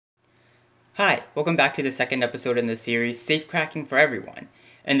Hi, welcome back to the second episode in the series, Safecracking for Everyone.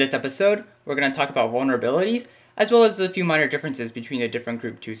 In this episode, we're going to talk about vulnerabilities, as well as a few minor differences between the different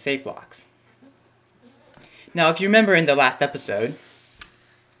Group 2 safe locks. Now, if you remember in the last episode,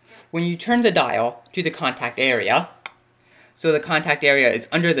 when you turn the dial to the contact area, so the contact area is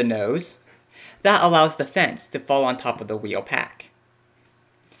under the nose, that allows the fence to fall on top of the wheel pack.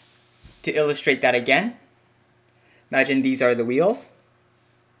 To illustrate that again, imagine these are the wheels,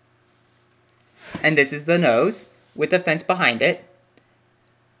 and this is the nose with the fence behind it.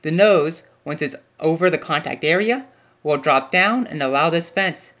 The nose, once it's over the contact area, will drop down and allow this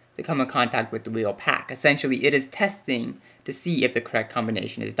fence to come in contact with the wheel pack. Essentially, it is testing to see if the correct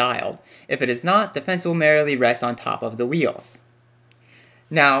combination is dialed. If it is not, the fence will merely rest on top of the wheels.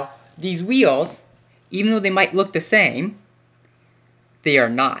 Now, these wheels, even though they might look the same, they are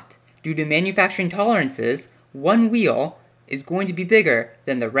not. Due to manufacturing tolerances, one wheel is going to be bigger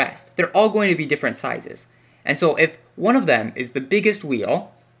than the rest. They're all going to be different sizes. And so if one of them is the biggest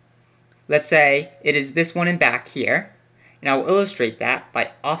wheel, let's say it is this one in back here, and I will illustrate that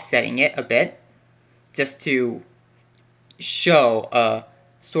by offsetting it a bit, just to show a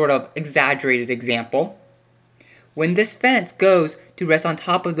sort of exaggerated example. When this fence goes to rest on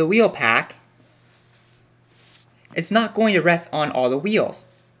top of the wheel pack, it's not going to rest on all the wheels.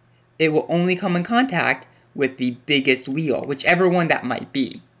 It will only come in contact with the biggest wheel, whichever one that might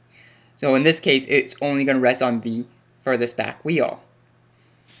be. So in this case, it's only going to rest on the furthest back wheel.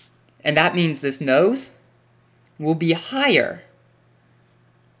 And that means this nose will be higher.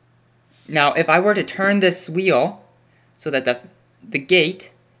 Now, if I were to turn this wheel so that the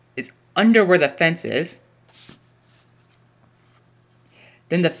gate is under where the fence is,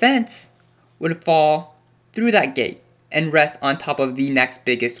 then the fence would fall through that gate and rest on top of the next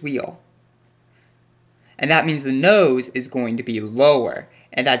biggest wheel. And that means the nose is going to be lower,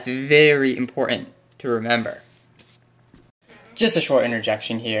 and that's very important to remember. Just a short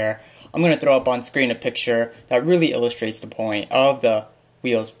interjection here. I'm going to throw up on screen a picture that really illustrates the point of the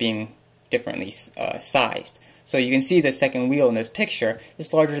wheels being differently sized. So you can see the second wheel in this picture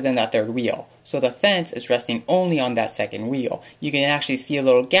is larger than that third wheel. So the fence is resting only on that second wheel. You can actually see a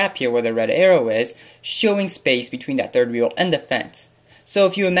little gap here where the red arrow is, showing space between that third wheel and the fence. So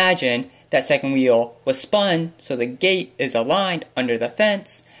if you imagine that second wheel was spun so the gate is aligned under the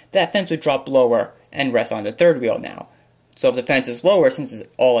fence, that fence would drop lower and rest on the third wheel now. So if the fence is lower, since it's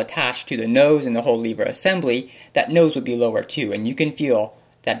all attached to the nose and the whole lever assembly, that nose would be lower too, and you can feel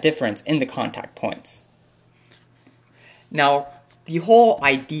that difference in the contact points. Now, the whole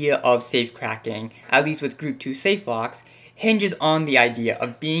idea of safecracking, at least with Group 2 safe locks, hinges on the idea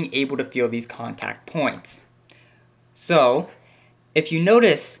of being able to feel these contact points. So, if you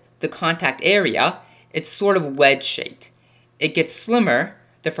notice the contact area, it's sort of wedge-shaped. It gets slimmer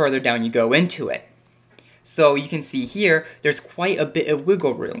the further down you go into it. So you can see here, there's quite a bit of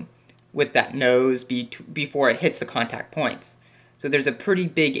wiggle room with that nose before it hits the contact points. So there's a pretty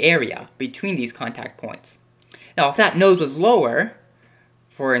big area between these contact points. Now if that nose was lower,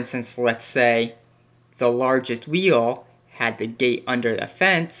 for instance, let's say the largest wheel had the gate under the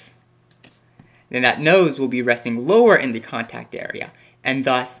fence, then that nose will be resting lower in the contact area, and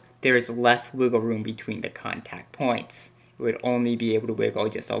thus there is less wiggle room between the contact points. It would only be able to wiggle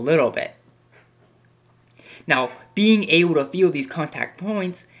just a little bit. Now, being able to feel these contact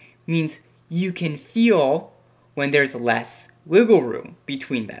points means you can feel when there's less wiggle room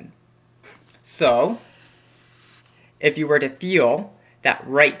between them. So, if you were to feel that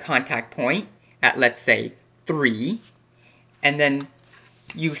right contact point at, let's say, 3, and then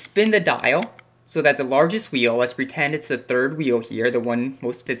you spin the dial so that the largest wheel, let's pretend it's the third wheel here, the one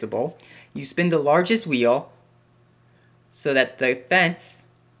most visible, you spin the largest wheel so that the fence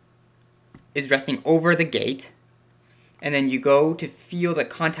is resting over the gate, and then you go to feel the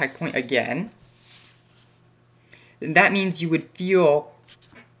contact point again, then that means you would feel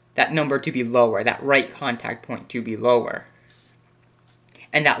that number to be lower, that right contact point to be lower.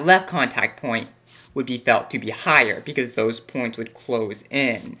 And that left contact point would be felt to be higher because those points would close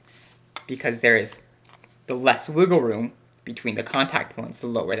in, because there is the less wiggle room between the contact points the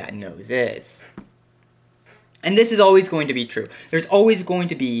lower that nose is. And this is always going to be true. There's always going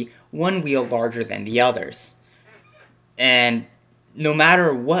to be one wheel larger than the others. And no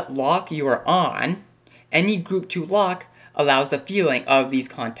matter what lock you are on, any Group 2 lock allows the feeling of these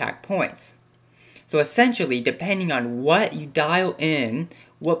contact points. So essentially, depending on what you dial in,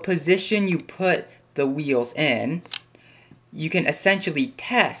 what position you put the wheels in, you can essentially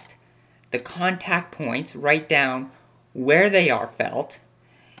test the contact points, write down where they are felt,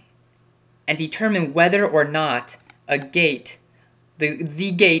 and determine whether or not a gate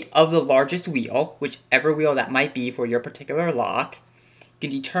the gate of the largest wheel, whichever wheel that might be for your particular lock. You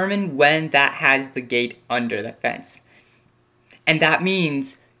can determine when that has the gate under the fence. And that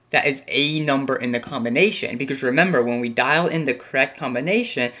means that is a number in the combination, because remember, when we dial in the correct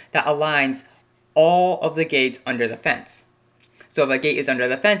combination, that aligns all of the gates under the fence. So if a gate is under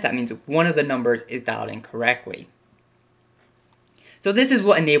the fence, that means one of the numbers is dialed in correctly. So this is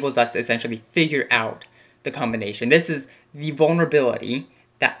what enables us to essentially figure out the combination. This is the vulnerability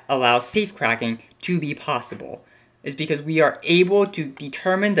that allows safecracking to be possible, is because we are able to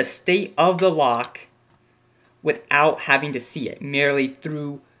determine the state of the lock without having to see it, merely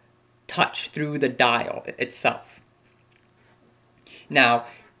through touch, through the dial itself. Now,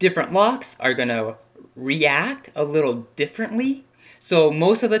 different locks are going to react a little differently. So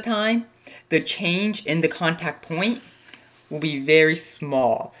most of the time, the change in the contact point will be very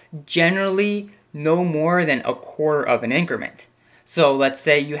small, generally no more than a quarter of an increment. So let's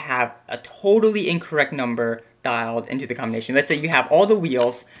say you have a totally incorrect number dialed into the combination. Let's say you have all the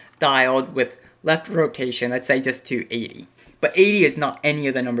wheels dialed with left rotation, let's say just to 80. But 80 is not any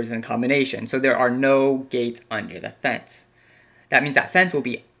of the numbers in the combination, so there are no gates under the fence. That means that fence will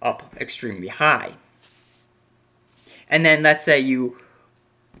be up extremely high. And then let's say you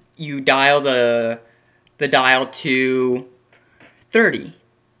dial the dial to 30.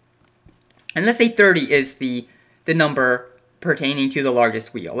 And let's say 30 is the number pertaining to the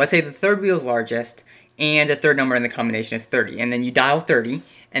largest wheel. Let's say the third wheel is largest, and the third number in the combination is 30. And then you dial 30,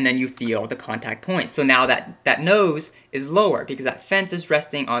 and then you feel the contact point. So now that nose is lower, because that fence is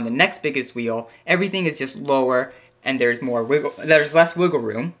resting on the next biggest wheel. Everything is just lower, and there's less wiggle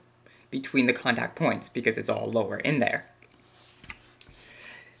room between the contact points, because it's all lower in there.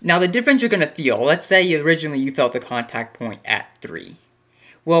 Now the difference you're going to feel, let's say originally you felt the contact point at 3.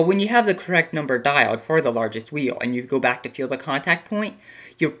 Well, when you have the correct number dialed for the largest wheel and you go back to feel the contact point,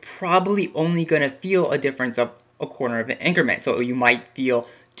 you're probably only going to feel a difference of a quarter of an increment. So you might feel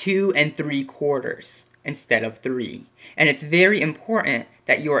 2 3/4 instead of 3. And it's very important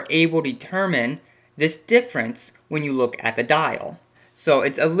that you are able to determine this difference when you look at the dial. So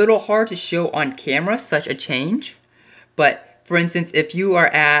it's a little hard to show on camera such a change, but for instance, if you are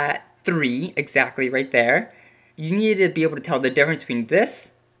at 3, exactly right there, you need to be able to tell the difference between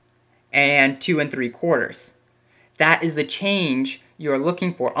this and 2 3/4. That is the change you're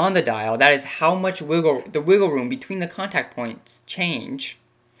looking for on the dial. That is how much the wiggle room between the contact points change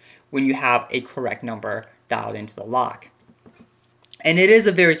when you have a correct number dialed into the lock. And it is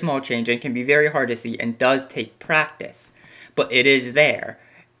a very small change and can be very hard to see and does take practice, but it is there.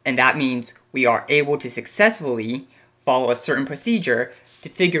 And that means we are able to successfully follow a certain procedure to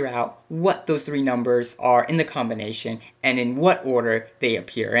figure out what those 3 numbers are in the combination and in what order they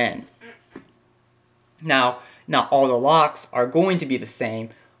appear in. Now, not all the locks are going to be the same.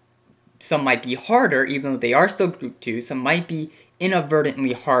 Some might be harder, even though they are still group 2. Some might be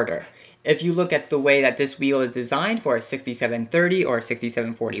inadvertently harder. If you look at the way that this wheel is designed for a 6730 or a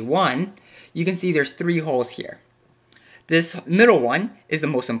 6741, you can see there's 3 holes here. This middle one is the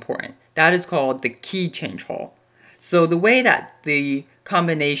most important. That is called the key change hole. So the way that the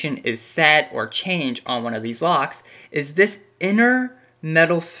combination is set or changed on one of these locks is this inner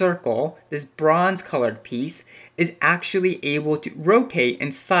metal circle, this bronze colored piece, is actually able to rotate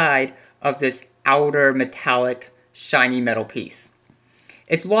inside of this outer metallic shiny metal piece.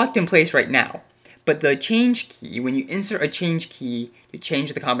 It's locked in place right now, but the change key, when you insert a change key to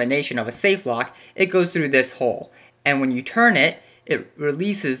change the combination of a safe lock, it goes through this hole. And when you turn it, it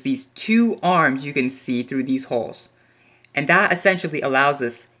releases these 2 arms you can see through these holes. And that essentially allows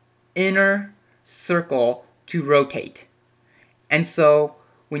this inner circle to rotate. And so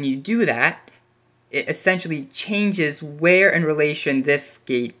when you do that, it essentially changes where in relation this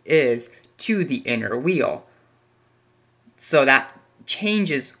gate is to the inner wheel. So that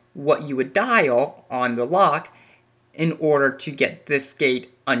changes what you would dial on the lock in order to get this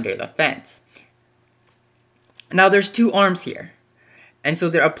gate under the fence. Now there's 2 arms here, and so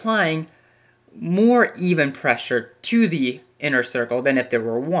they're applying more even pressure to the inner circle than if there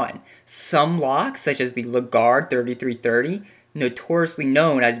were 1. Some locks, such as the Lagarde 3330, notoriously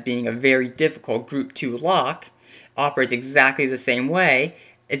known as being a very difficult group 2 lock, operates exactly the same way.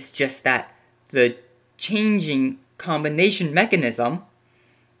 It's just that the changing combination mechanism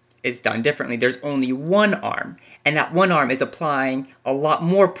is done differently. There's only 1 arm, and that 1 arm is applying a lot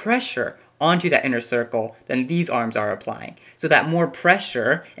more pressure onto that inner circle than these arms are applying. So that more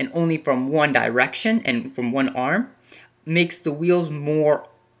pressure, and only from one direction and from 1 arm, makes the wheels more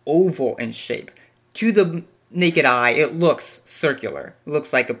oval in shape. To the naked eye, it looks circular. It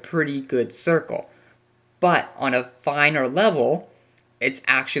looks like a pretty good circle. But on a finer level, it's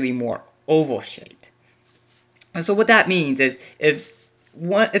actually more oval shaped. And so what that means is if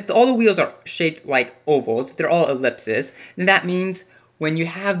all the wheels are shaped like ovals, if they're all ellipses, then that means when you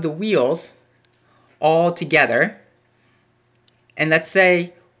have the wheels all together, and let's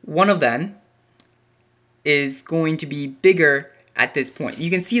say one of them is going to be bigger at this point. You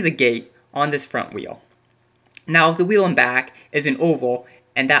can see the gate on this front wheel. Now if the wheel in back is an oval,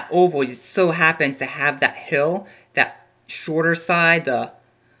 and that oval just so happens to have that hill, that shorter side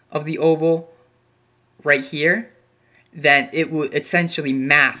of the oval right here, then it will essentially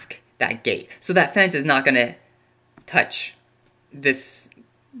mask that gate. So that fence is not going to touch this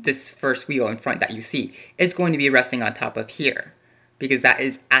first wheel in front that you see. It's going to be resting on top of here, because that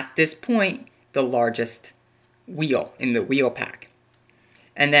is at this point the largest wheel in the wheel pack.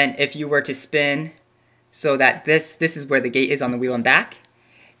 And then if you were to spin so that this is where the gate is on the wheel in back,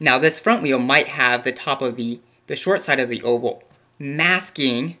 now this front wheel might have the top of the short side of the oval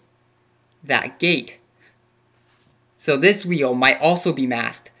masking that gate. So this wheel might also be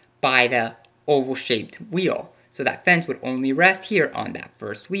masked by the oval-shaped wheel. So that fence would only rest here on that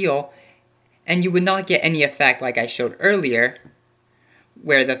first wheel, and you would not get any effect like I showed earlier,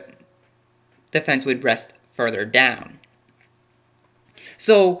 where the fence would rest further down.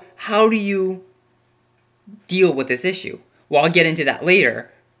 So how do you deal with this issue? Well, I'll get into that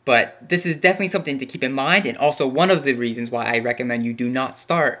later, but this is definitely something to keep in mind, and also one of the reasons why I recommend you do not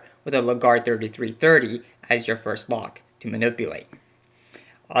start with a Lagarde 3330 as your first lock to manipulate.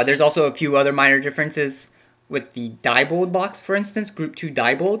 There's also a few other minor differences with the Diebold locks, for instance, Group 2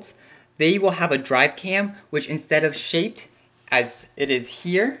 Diebolds. They will have a drive cam, which instead of shaped as it is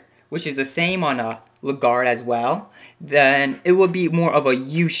here, which is the same on a Lagarde as well, then it would be more of a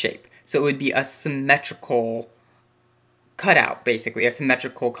U shape. So it would be a symmetrical cutout, basically, a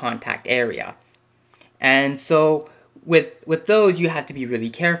symmetrical contact area. And so with those, you have to be really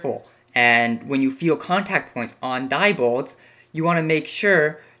careful. And when you feel contact points on Diebolds, you want to make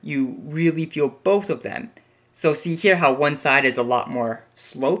sure you really feel both of them. So see here how one side is a lot more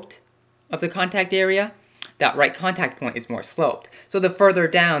sloped of the contact area. That right contact point is more sloped. So the further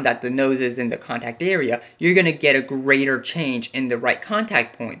down that the nose is in the contact area, you're going to get a greater change in the right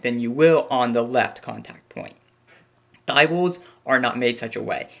contact point than you will on the left contact point. Diebolds are not made such a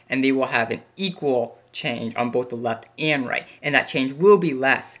way, and they will have an equal change on both the left and right, and that change will be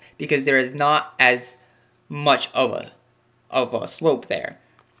less because there is not as much of a slope there.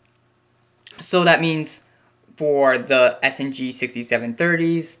 So that means for the SNG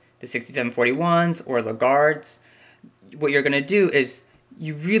 6730s, the 6741s, or Lagardes, what you're going to do is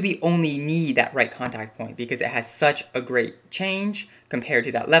you really only need that right contact point because it has such a great change compared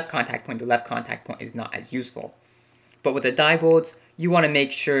to that left contact point. The left contact point is not as useful. But with the Diebolds, you want to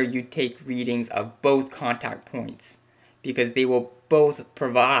make sure you take readings of both contact points because they will both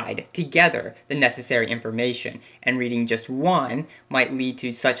provide together the necessary information, and reading just one might lead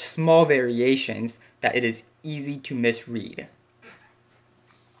to such small variations that it is easy to misread.